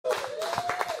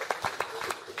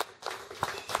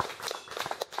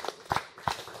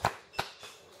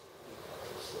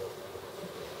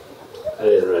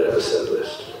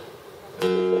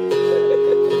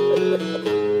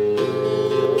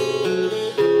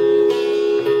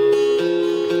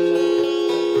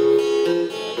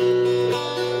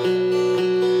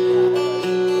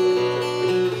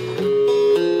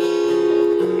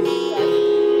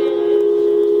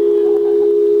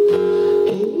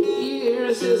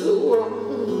was a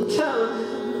long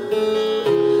time,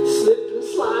 slipping and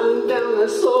sliding down that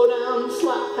slow down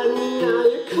slide. Now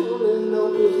you're coming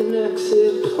up with an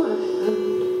exit plan.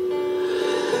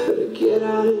 Better get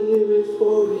out of here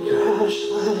before we crash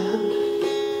land.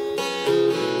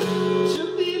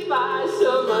 Took the advice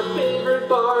of my favorite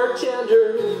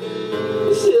bartender,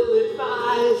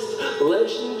 ill-advised,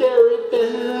 legendary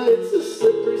bend. It's a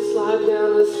slippery slide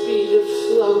down the speed of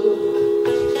slope,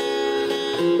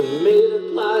 made of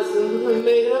blossom,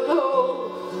 made of hope.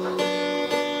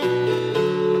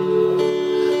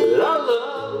 But our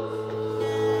love,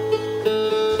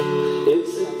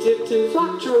 it's addictive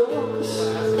like drugs,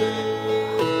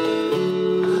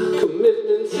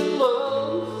 commitments and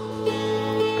love.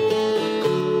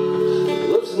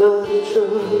 Love's not a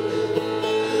drug.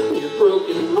 Your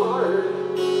broken heart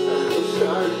will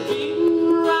start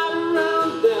beating right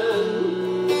around then.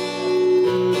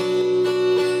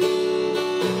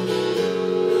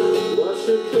 Watch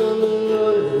her coming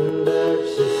running back.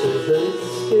 She says, let's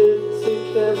get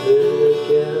together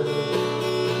again.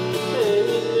 And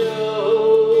you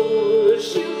know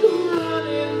she'll come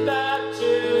running back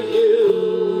to you.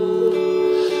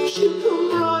 She'll come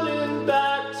running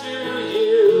back to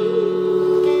you.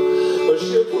 Or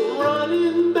she'll come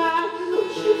running back. Or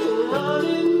she'll come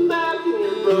running back. And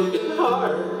your broken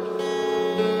heart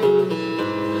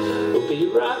will be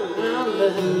right around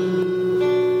then.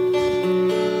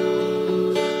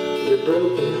 Your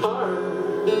broken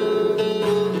heart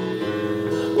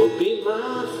will be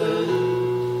my friend.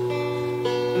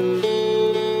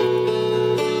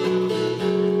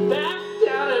 Back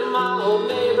down in my old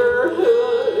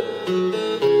neighborhood,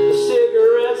 the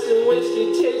cigarettes and whiskey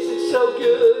tasted so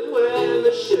good, when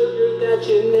the sugar that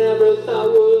you never thought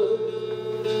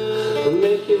would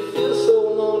make you feel so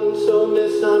alone and so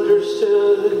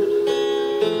misunderstood.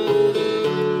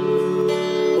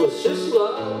 Well, it's just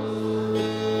love.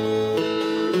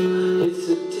 It's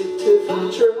addictive like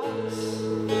drugs,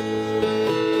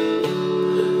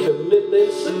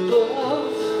 commitments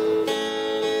above.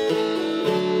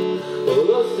 Well,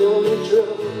 love's the only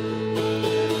drug.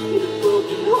 Your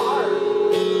broken heart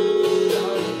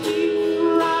starts beating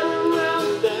right around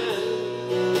then.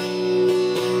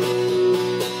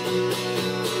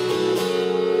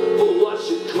 Watch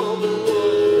you coming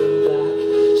running back.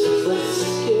 Says, let's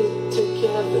get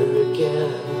together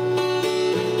again.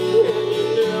 And you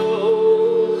know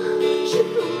she'll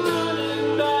come running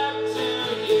back to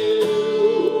you.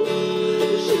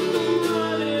 She'll come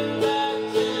running back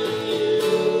to you.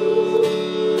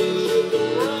 She'll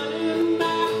come running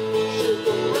back. She'll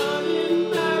come running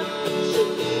back.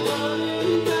 She'll come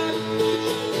running back.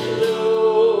 You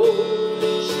know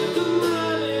she'll come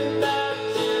running back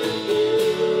to you.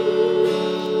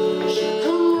 She'll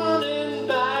come running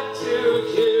back to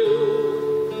you.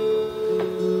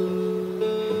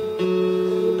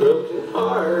 Broken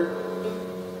heart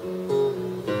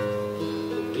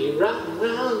will be right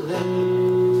around there.